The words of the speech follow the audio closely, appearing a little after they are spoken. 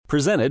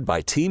Presented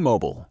by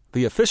T-Mobile,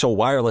 the official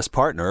wireless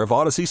partner of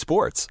Odyssey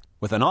Sports.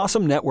 With an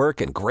awesome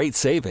network and great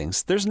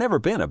savings, there's never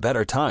been a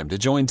better time to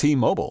join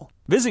T-Mobile.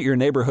 Visit your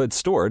neighborhood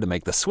store to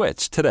make the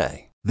switch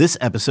today. This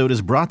episode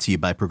is brought to you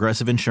by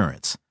Progressive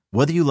Insurance.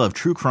 Whether you love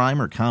true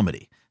crime or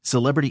comedy,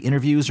 celebrity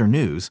interviews or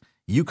news,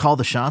 you call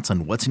the shots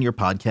on what's in your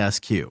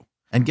podcast queue.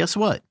 And guess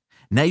what?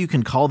 Now you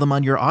can call them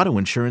on your auto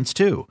insurance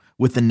too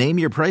with the Name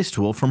Your Price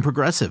tool from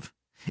Progressive.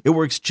 It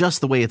works just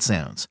the way it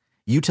sounds.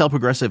 You tell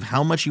Progressive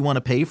how much you want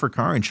to pay for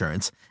car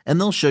insurance, and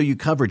they'll show you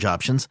coverage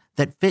options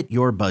that fit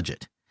your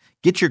budget.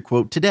 Get your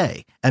quote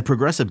today at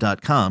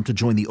Progressive.com to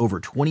join the over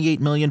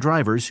 28 million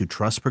drivers who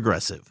trust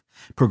Progressive.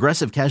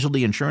 Progressive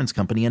Casualty Insurance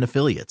Company and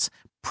Affiliates.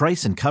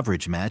 Price and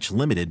coverage match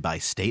limited by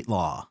state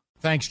law.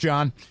 Thanks,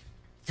 John.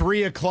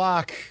 3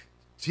 o'clock,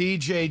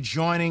 TJ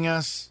joining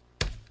us.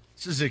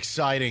 This is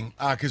exciting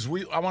because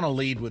I want to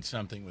lead with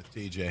something with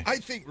TJ. I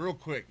think real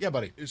quick. Yeah,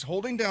 buddy. Is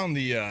holding down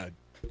the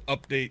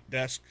update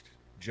desk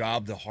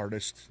job the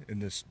hardest in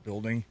this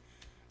building?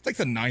 It's like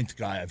the 9th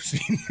guy I've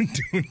seen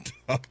doing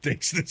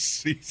updates this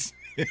season.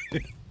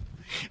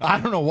 I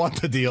don't know what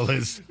the deal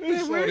is.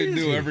 That's what I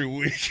do every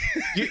week.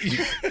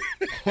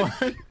 What?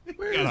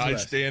 Got high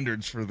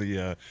standards for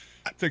the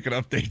ticket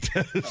update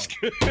desk.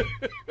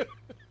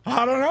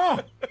 I don't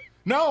know.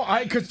 No,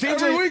 because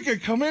TJ, every week I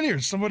come in here,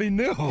 somebody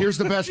new. Here's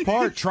the best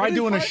part. Try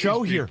doing a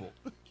show here. People.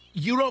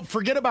 You don't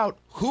forget about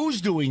who's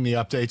doing the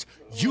updates.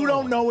 You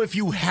don't know if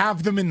you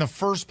have them in the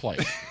first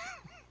place.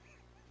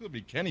 It'll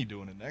be Kenny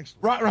doing it next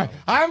week. Right.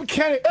 I'm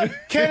Kenny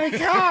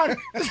Con.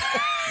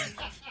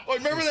 Well,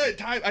 remember that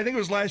time? I think it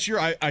was last year.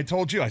 I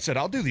told you. I said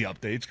I'll do the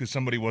updates because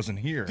somebody wasn't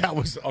here. That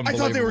was unbelievable. I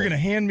thought they were going to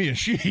hand me a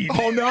sheet.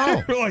 Oh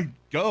no! They were like,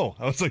 go.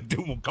 I was like,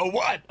 dude, well, go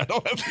what? I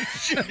don't have the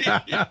sheet.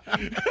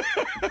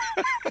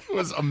 It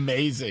was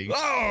amazing.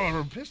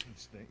 Oh,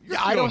 Pistons thing. You're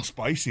I don't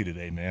spicy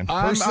today, man.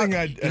 First thing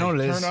I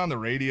turn on the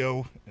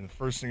radio, and the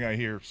first thing I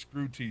hear,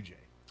 screw TJ.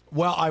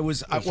 Well,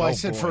 I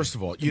said first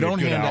of all, you don't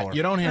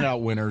hand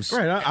out winners.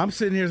 Right, I'm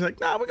sitting here like,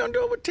 we're gonna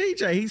do it with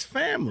TJ. He's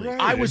family. Right.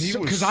 I was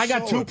because I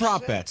got 2 prop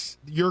upset. bets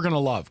you're gonna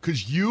love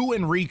because you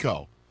and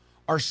Rico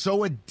are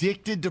so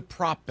addicted to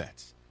prop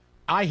bets.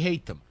 I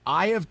hate them.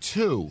 I have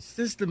 2. Is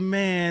this the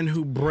man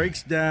who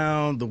breaks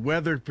down the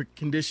weather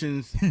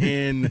conditions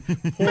in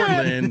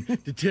Portland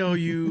to tell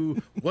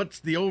you what's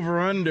the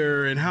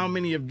over-under and how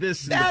many of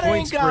this is the That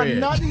point ain't got spread?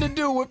 nothing to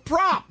do with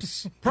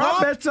props.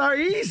 Prop bets are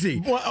easy.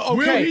 Well, okay.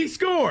 Will he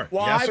score?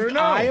 Well, yes or no?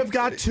 I have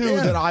got 2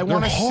 that I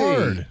want to see.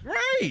 hard.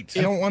 Right.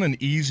 I don't want an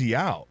easy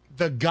out.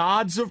 The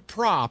gods of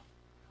prop.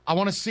 I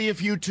want to see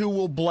if you 2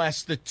 will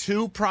bless the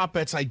 2 prop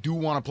bets I do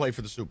want to play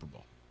for the Super Bowl.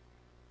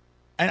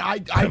 And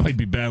That might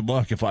be bad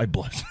luck if I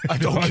bless.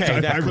 Okay,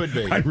 that could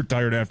be. I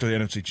retired after the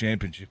NFC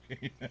Championship.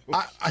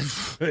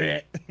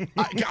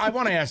 I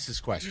want to ask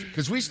this question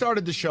because we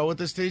started the show with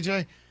this,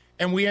 TJ,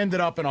 and we ended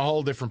up in a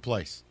whole different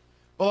place.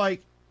 But,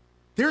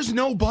 there's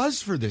no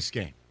buzz for this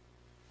game,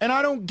 and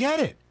I don't get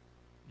it.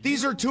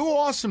 These are 2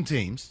 awesome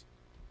teams.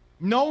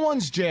 No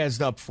one's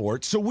jazzed up for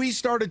it, so we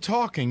started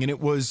talking, and it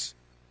was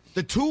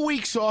the 2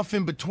 weeks off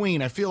in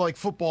between. I feel like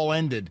football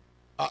ended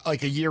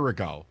like a year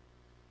ago.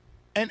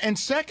 And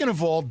second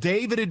of all,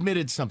 David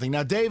admitted something.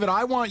 Now, David,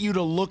 I want you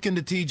to look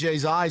into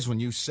TJ's eyes when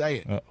you say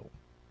it. Uh-oh.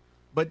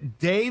 But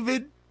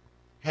David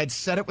had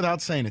said it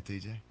without saying it,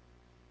 TJ.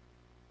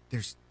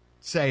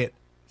 Say it.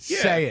 Yeah,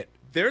 Say it.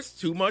 There's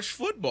too much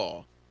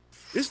football.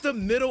 It's the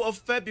middle of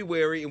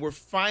February, and we're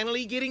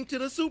finally getting to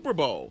the Super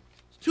Bowl.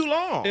 It's too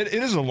long. It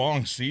is a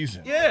long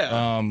season.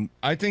 Yeah.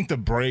 I think the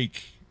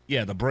break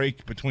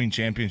between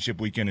championship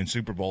weekend and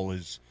Super Bowl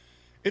it's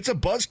a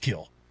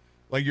buzzkill.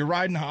 Like, you're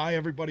riding high,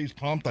 everybody's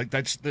pumped. Like,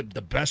 that's the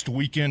best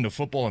weekend of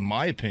football, in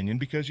my opinion,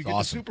 because you get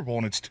the Super Bowl,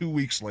 and it's 2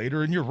 weeks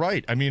later, and you're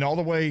right. I mean, all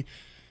the way,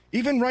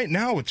 even right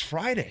now, it's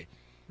Friday.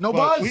 No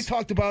buzz. We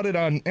talked about it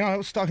I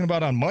was talking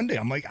about on Monday.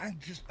 I'm like,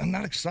 I'm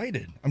not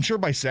excited. I'm sure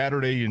by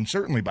Saturday and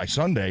certainly by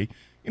Sunday,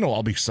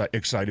 I'll be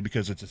excited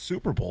because it's a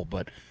Super Bowl.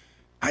 But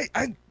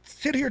I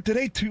sit here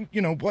today,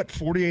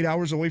 48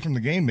 hours away from the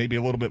game, maybe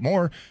a little bit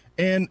more,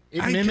 and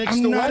it mimics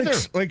the weather.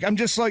 I'm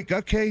just like,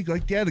 okay,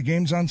 the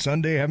game's on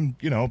Sunday. I'm,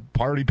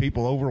 party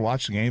people over,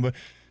 watch the game, but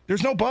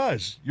there's no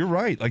buzz. You're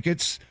right.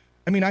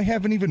 I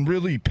haven't even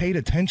really paid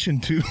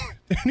attention to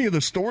any of the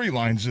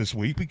storylines this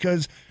week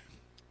because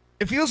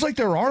it feels like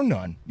there are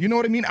none. You know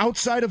what I mean?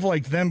 Outside of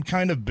them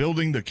kind of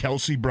building the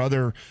Kelsey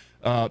brother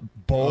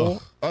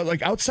bowl.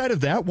 Outside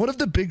of that, what have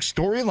the big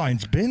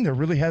storylines been? There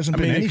really hasn't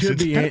been any. It's kind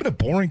of been a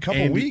boring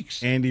couple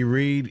weeks. Andy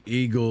Reid,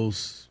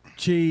 Eagles,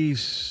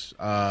 Chiefs,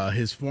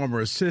 his former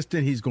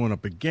assistant, he's going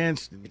up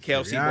against the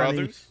Kelsey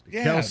brothers.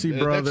 Yeah, Kelsey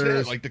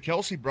brothers. That's it. The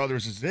Kelsey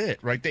brothers is it,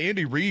 right? The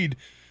Andy Reid,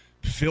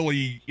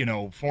 Philly,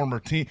 former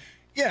team.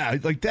 Yeah,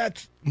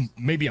 that's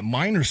maybe a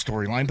minor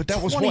storyline, but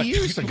that was 20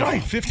 years ago.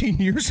 Right, 15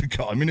 years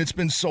ago. I mean, it's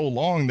been so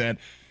long that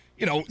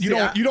you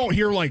don't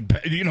hear when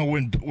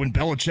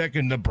Belichick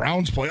and the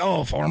Browns play.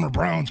 Oh, former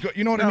Browns.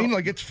 You know what I mean?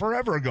 It's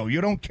forever ago.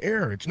 You don't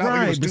care. It's not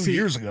like it was 2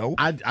 years ago.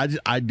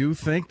 I do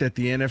think that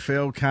the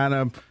NFL kind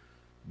of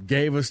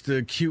gave us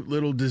the cute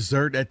little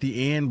dessert at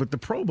the end with the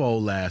Pro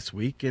Bowl last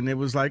week. And it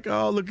was like,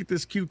 oh, look at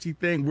this cutesy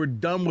thing. We're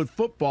done with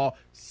football.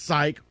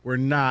 Psych, we're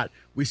not.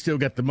 We still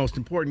got the most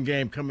important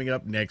game coming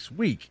up next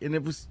week. And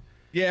it was...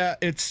 Yeah,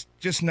 it's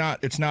just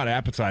not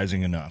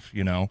appetizing enough,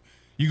 you know?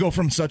 You go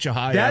from such a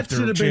high that after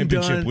should have been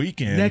championship done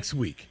weekend. Next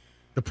week.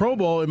 The Pro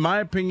Bowl, in my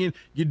opinion,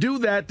 you do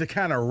that to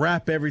kind of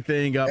wrap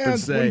everything up and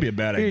say, wouldn't be a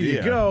bad here idea.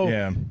 you go.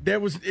 Yeah.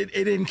 It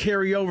didn't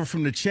carry over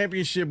from the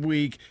championship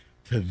week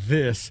to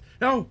this.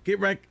 No, get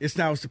right. It's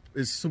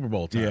Super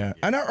Bowl time. Yeah,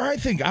 and I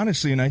think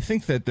honestly, and I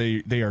think that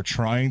they are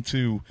trying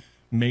to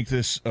make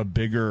this a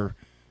bigger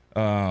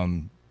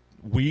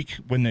week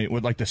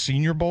with like the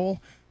Senior Bowl.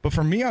 But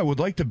for me, I would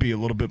like to be a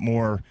little bit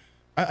more.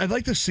 I'd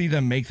like to see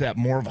them make that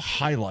more of a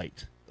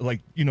highlight, like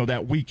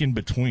that week in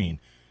between,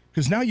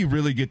 because now you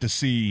really get to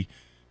see.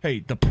 Hey,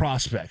 the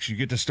prospects. You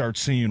get to start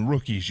seeing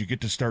rookies. You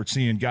get to start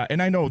seeing guys.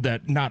 And I know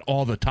that not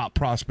all the top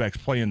prospects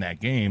play in that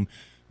game,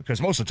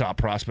 because most of the top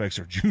prospects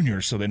are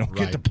juniors, so they don't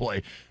get to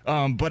play.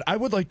 But I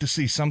would like to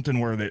see something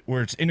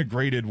where it's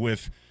integrated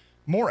with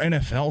more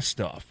NFL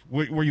stuff,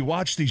 where you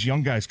watch these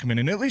young guys come in,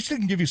 and at least they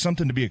can give you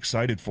something to be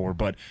excited for.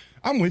 But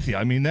I'm with you.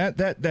 I mean, that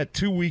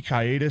 2-week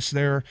hiatus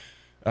there,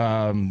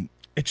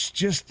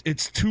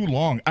 it's too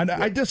long. And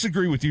I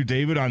disagree with you,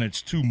 David, on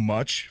it's too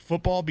much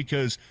football,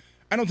 because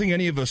I don't think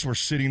any of us were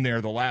sitting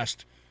there the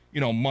last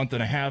month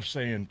and a half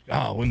saying,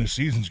 "Oh, when the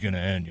season's going to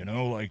end,"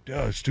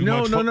 it's too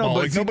much football. No,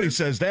 like nobody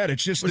says that.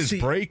 It's just this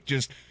break.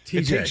 Just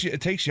TJ,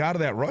 it takes you out of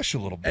that rush a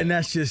little bit, and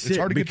that's just it's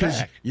hard to get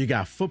back. You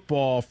got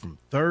football from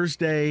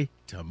Thursday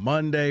to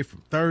Monday,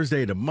 from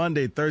Thursday to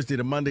Monday, Thursday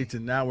to Monday, to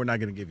now we're not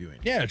going to give you any.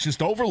 Yeah, it's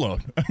just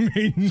overload. I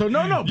mean, so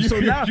now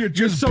you're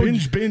just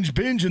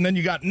binge, and then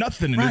you got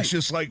nothing, and it's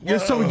just like you're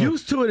so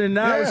used to it, and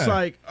now it's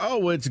like,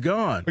 oh, it's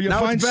gone. Or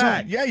now it's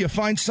back. You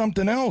find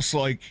something else.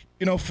 Like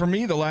for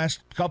me, the last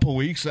couple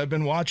weeks, I've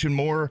been watching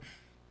more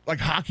like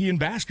hockey and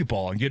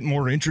basketball and getting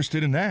more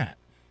interested in that.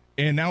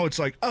 And now it's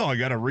like, oh, I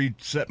got to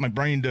reset my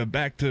brain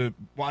back to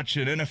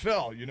watching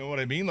NFL. You know what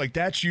I mean? Like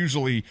that's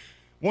usually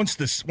once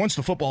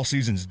the football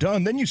season's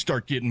done, then you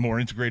start getting more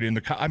integrated in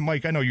the.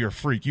 Mike, I know you're a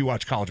freak. You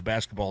watch college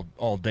basketball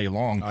all day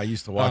long. I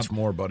used to watch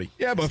more, buddy.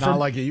 Yeah, but it's not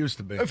like it used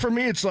to be. For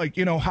me, it's like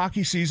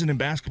hockey season and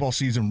basketball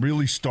season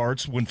really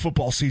starts when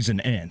football season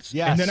ends.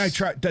 Yes. And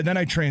then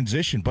I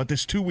transition. But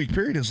this 2-week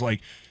period is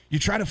like you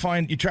try to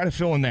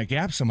fill in that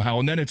gap somehow,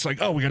 and then it's like,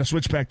 oh, we got to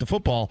switch back to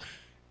football.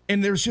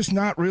 And there's just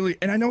not really,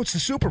 and I know it's the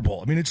Super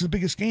Bowl. I mean, it's the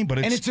biggest game, but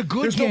it's a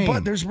good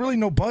game. There's really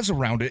no buzz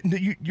around it.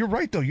 And you're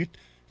right, though.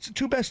 It's the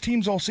two best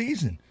teams all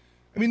season.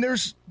 I mean,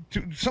 there's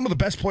some of the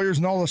best players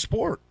in all the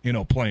sport,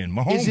 playing.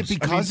 Mahomes. Is it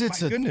because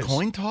it's a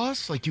coin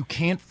toss? Like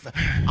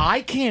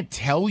I can't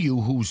tell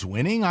you who's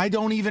winning. I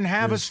don't even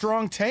have a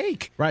strong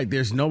take. Right.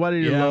 There's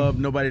nobody to love,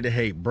 nobody to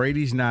hate.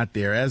 Brady's not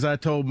there. As I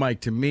told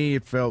Mike, to me,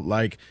 it felt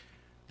like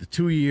the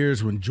 2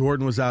 years when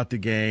Jordan was out the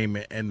game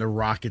and the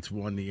Rockets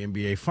won the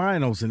NBA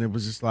Finals, and it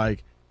was just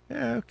like,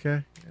 yeah,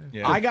 okay.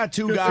 Yeah. I got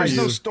two guys.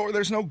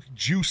 There's no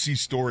juicy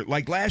story.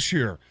 Like last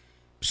year,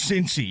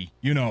 Cincy,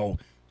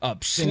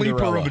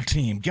 sleeper of a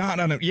team. Got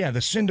on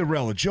the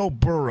Cinderella, Joe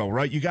Burrow,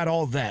 right? You got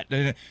all that.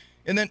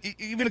 And then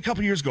even a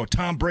couple years ago,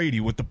 Tom Brady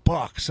with the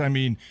Bucks. I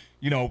mean,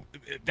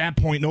 at that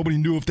point, nobody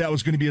knew if that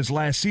was going to be his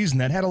last season.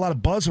 That had a lot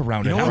of buzz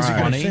around it. How was he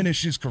going to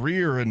finish his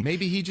career? And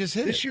maybe he just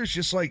hit it. This year's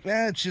just like,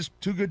 it's just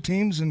two good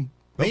teams. And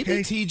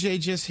maybe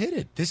TJ just hit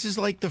it. This is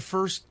like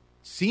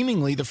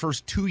seemingly the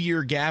first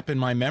 2-year gap in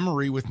my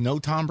memory with no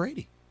Tom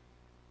Brady.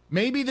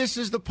 Maybe this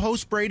is the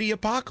post-Brady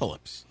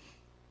apocalypse.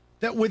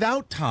 That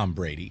without Tom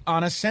Brady,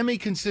 on a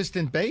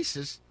semi-consistent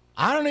basis,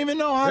 I don't even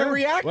know how to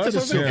react to the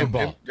Super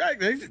Bowl.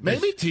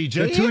 Maybe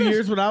TJ. The 2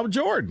 years without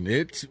Jordan,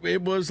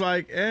 it was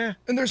like, eh.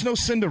 And there's no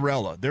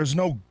Cinderella. There's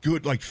no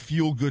good,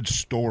 feel-good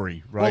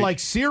story, right? Well, like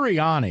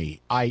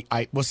Sirianni, I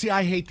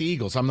hate the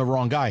Eagles. I'm the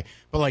wrong guy.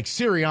 But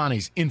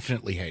Sirianni's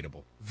infinitely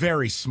hateable.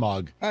 Very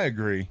smug. I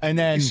agree. And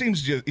then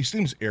he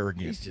seems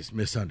arrogant. He's just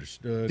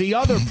misunderstood. The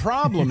other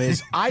problem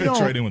is I don't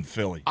right in with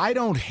Philly. I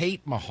don't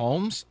hate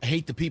Mahomes. I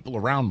hate the people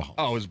around Mahomes.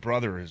 Oh, his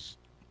brother is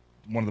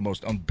one of the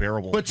most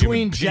unbearable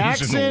between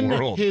Jackson, in the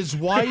world. his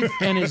wife,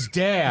 and his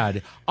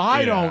dad.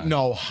 I don't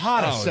know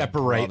how to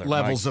separate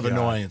levels of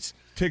annoyance.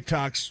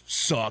 TikToks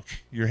suck.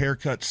 Your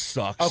haircut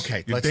sucks.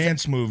 Okay, your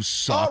dance moves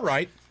suck. All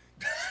right.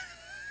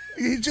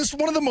 He's just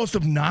one of the most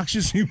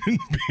obnoxious human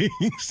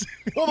beings.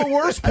 Well, the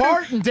worst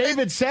part, and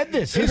David said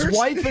this, his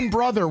wife and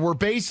brother were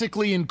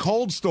basically in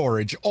cold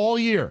storage all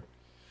year.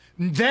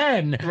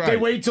 Then they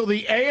wait till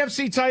the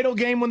AFC title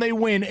game when they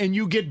win, and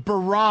you get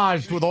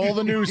barraged with all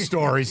the news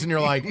stories, and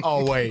you're like,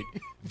 oh, wait,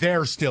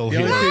 they're still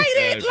here. Light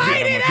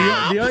it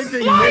out!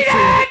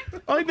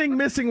 The only thing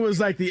missing was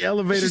the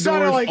elevator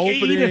doors like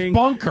opening. Edith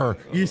Bunker.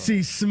 You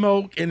see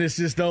smoke, and it's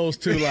just those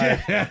two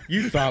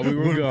you thought we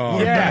were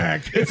gone.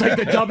 Yeah, it's like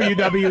the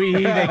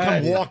WWE. They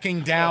come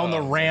walking down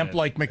the ramp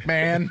like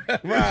McMahon.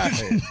 Right.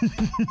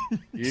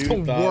 It's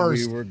the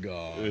worst. We were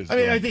gone.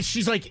 I think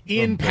she's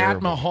in Pat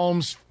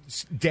Mahomes'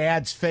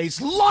 dad's face.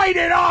 Light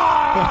it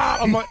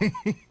up! I'm like,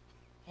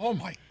 Oh,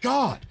 my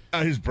God.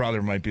 His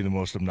brother might be the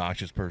most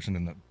obnoxious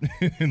person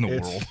in the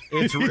world.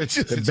 It's a race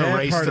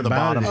to the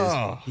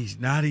bottom. He's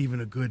not even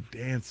a good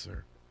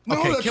dancer. No,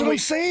 Okay, that's what I'm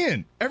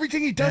saying.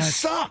 Everything he does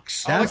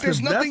sucks.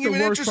 There's nothing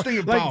even interesting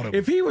about him.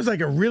 If he was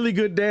like a really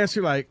good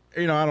dancer, I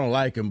don't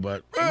like him,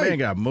 but man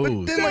got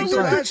moves. But then,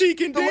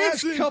 the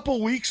last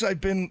couple weeks,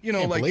 I've been,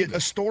 a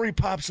story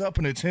pops up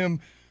and it's him.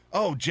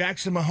 Oh,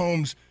 Jackson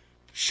Mahomes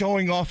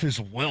showing off his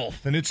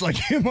wealth, and it's like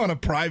him on a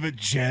private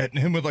jet and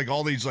him with like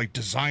all these like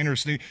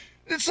designers things.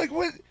 It's like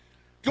what?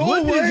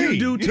 What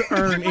did you do to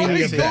earn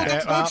any of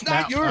that? It's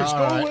not yours. Go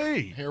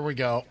away. Here we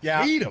go.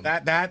 Yeah, hate him.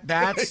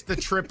 That's the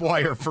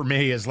tripwire for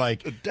me. Is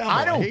like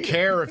I don't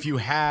care if you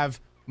have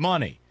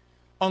money,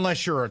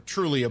 unless you're a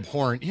truly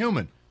abhorrent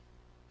human.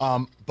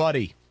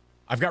 Buddy,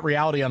 I've got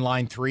reality on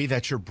line 3.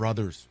 That's your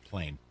brother's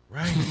plane.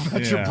 Right.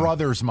 That's your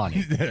brother's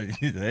money.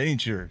 That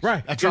ain't yours.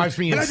 Right. That drives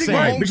me insane.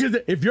 Right, because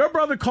if your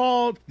brother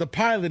called the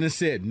pilot and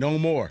said, no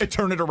more.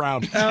 Turn it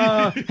around.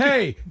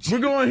 Hey, we're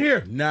going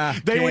here. Nah.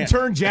 They would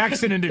turn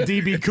Jackson into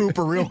D.B.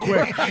 Cooper real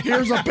quick.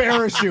 Here's a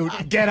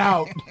parachute. Get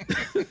out.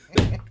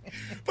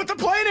 But the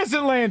plane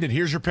hasn't landed.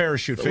 Here's your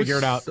parachute. Figure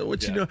it out. So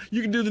what you know?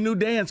 You can do the new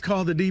dance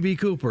called the D.B.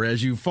 Cooper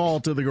as you fall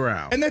to the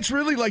ground. And that's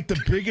really like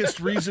the biggest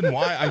reason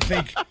why I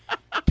think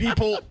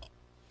people –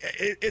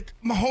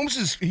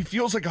 Mahomes he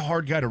feels like a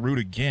hard guy to root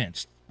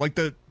against. Like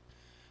the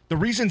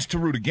reasons to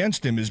root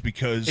against him is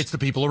because it's the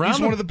people around him.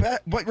 He's one of the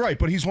best, right?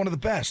 But he's one of the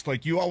best.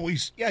 Like you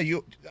always,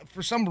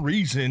 for some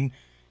reason,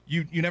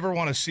 you never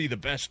want to see the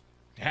best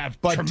have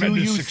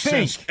tremendous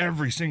success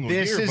every single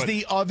year. This is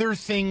the other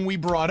thing we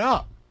brought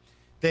up,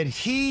 that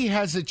he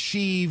has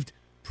achieved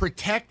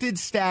protected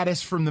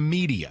status from the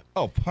media.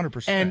 Oh,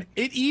 100%. And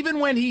even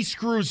when he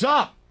screws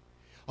up,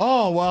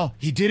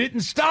 he did it in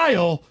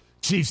style.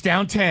 Chiefs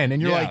down 10, and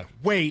you're like,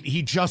 wait,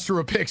 he just threw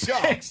a pick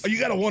six. You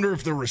got to wonder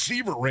if the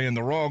receiver ran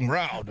the wrong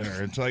route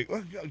there. It's like,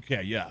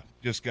 okay,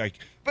 just guy.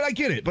 But I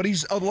get it. But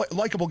he's a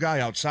likable guy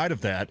outside of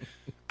that.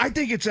 I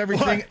think it's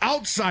everything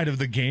outside of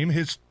the game.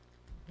 His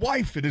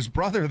wife and his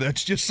brother,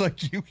 that's just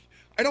like you.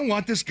 I don't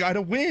want this guy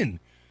to win.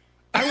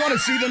 I want to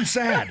see them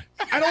sad.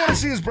 I don't want to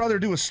see his brother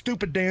do a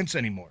stupid dance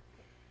anymore.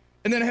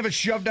 And then have it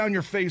shoved down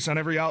your face on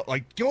every out.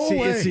 Like, go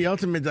away. It's the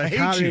ultimate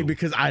dichotomy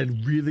because I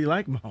really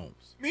like Mahomes.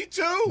 Me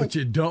too. But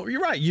you don't. You're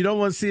right. You don't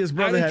want to see his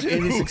brother have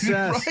any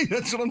success. Right.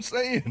 That's what I'm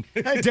saying.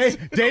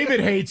 David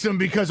hates him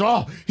because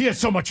he has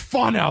so much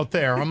fun out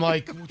there. I'm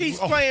like, he's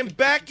playing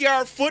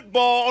backyard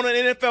football on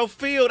an NFL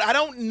field. I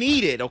don't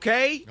need it.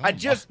 Okay, I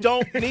just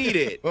don't need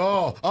it.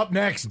 Up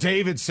next,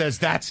 David says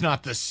that's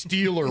not the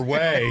Steeler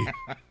way.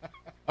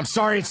 I'm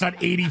sorry, it's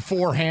not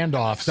 84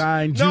 handoffs.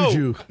 Signed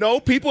Juju. No,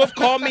 people have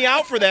called me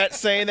out for that,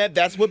 saying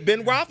that's what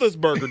Ben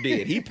Roethlisberger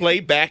did. He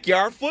played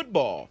backyard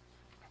football.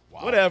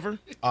 Wow. Whatever.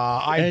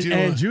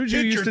 And Juju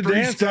used to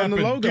dance on the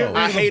logo.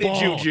 I hated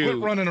Juju.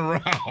 Quit running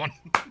around.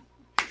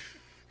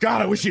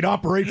 God, I wish he'd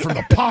operate from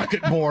the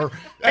pocket more.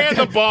 And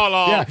the ball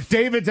off. Yeah,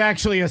 David's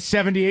actually a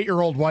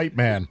 78-year-old white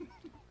man.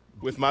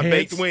 With my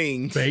baked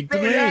wings.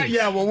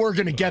 Yeah, well, we're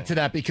going to get to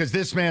that because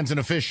this man's an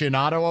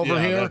aficionado over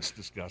here. That's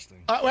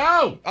disgusting.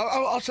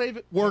 I'll save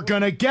it. We're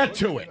going to get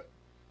to it.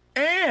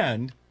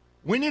 And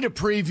we need a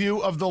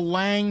preview of the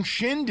Lang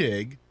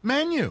Shindig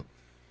menu.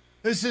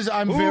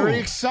 I'm very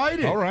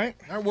excited. All right.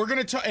 We're going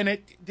to talk, and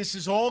this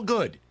is all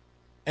good.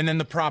 And then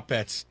the prop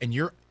bets, and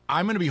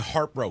I'm going to be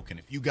heartbroken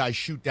if you guys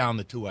shoot down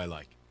the two I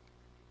like.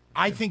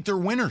 I think they're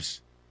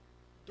winners.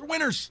 They're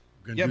winners.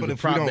 Yeah, but the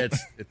prop bets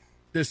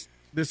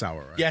this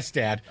hour, right? Yes,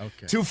 Dad.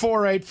 Okay.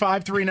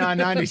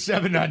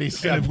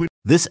 248-539-9797.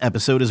 This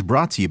episode is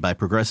brought to you by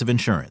Progressive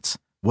Insurance.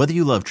 Whether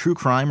you love true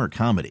crime or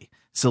comedy,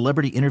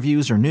 celebrity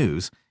interviews or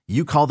news,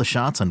 you call the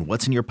shots on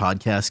what's in your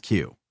podcast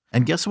queue.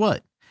 And guess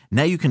what?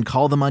 Now you can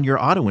call them on your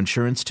auto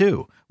insurance,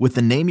 too, with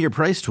the Name Your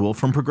Price tool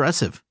from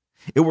Progressive.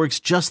 It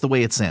works just the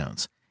way it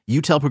sounds.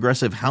 You tell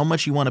Progressive how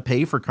much you want to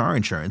pay for car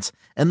insurance,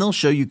 and they'll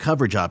show you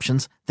coverage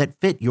options that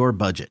fit your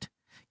budget.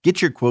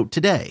 Get your quote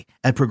today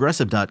at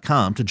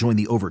Progressive.com to join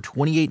the over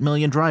 28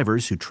 million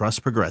drivers who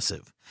trust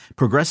Progressive.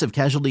 Progressive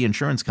Casualty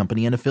Insurance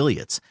Company and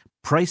Affiliates.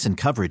 Price and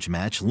coverage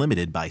match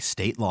limited by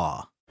state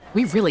law.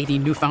 We really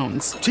need new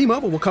phones.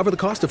 T-Mobile will cover the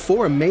cost of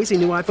 4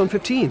 amazing new iPhone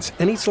 15s,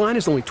 and each line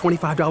is only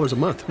 $25 a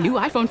month. New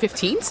iPhone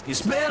 15s?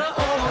 It's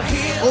better over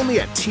here. Only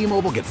at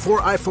T-Mobile, get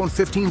 4 iPhone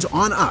 15s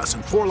on us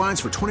and 4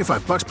 lines for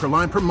 $25 per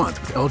line per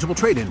month with eligible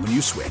trade-in when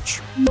you switch.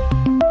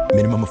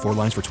 Minimum of 4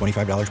 lines for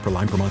 $25 per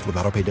line per month with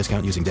autopay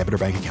discount using debit or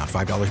bank account.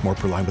 $5 more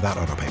per line without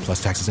autopay,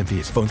 plus taxes and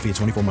fees. Phone fee at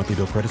 24 monthly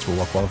bill credits for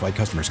well-qualified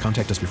customers.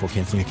 Contact us before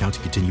canceling account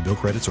to continue bill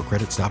credits or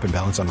credit stop and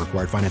balance on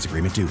required finance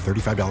agreement due.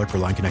 $35 per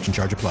line connection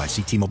charge applies.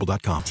 See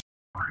T-Mobile.com.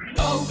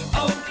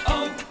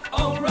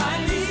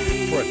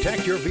 O'Reilly.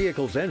 Protect your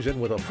vehicle's engine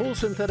with a full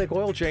synthetic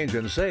oil change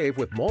and save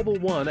with Mobil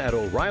 1 at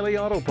O'Reilly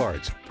Auto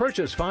Parts.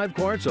 Purchase 5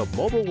 quarts of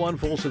Mobil 1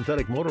 full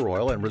synthetic motor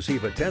oil and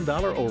receive a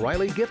 $10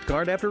 O'Reilly gift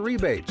card after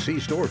rebate. See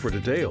store for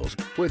details.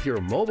 With your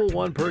Mobil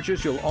 1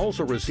 purchase, you'll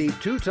also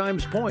receive 2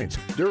 times points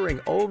during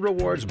O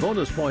Rewards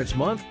Bonus Points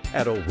Month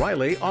at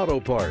O'Reilly Auto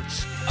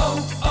Parts.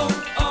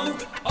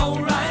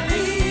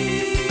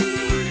 O'Reilly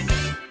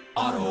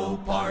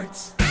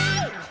Parts.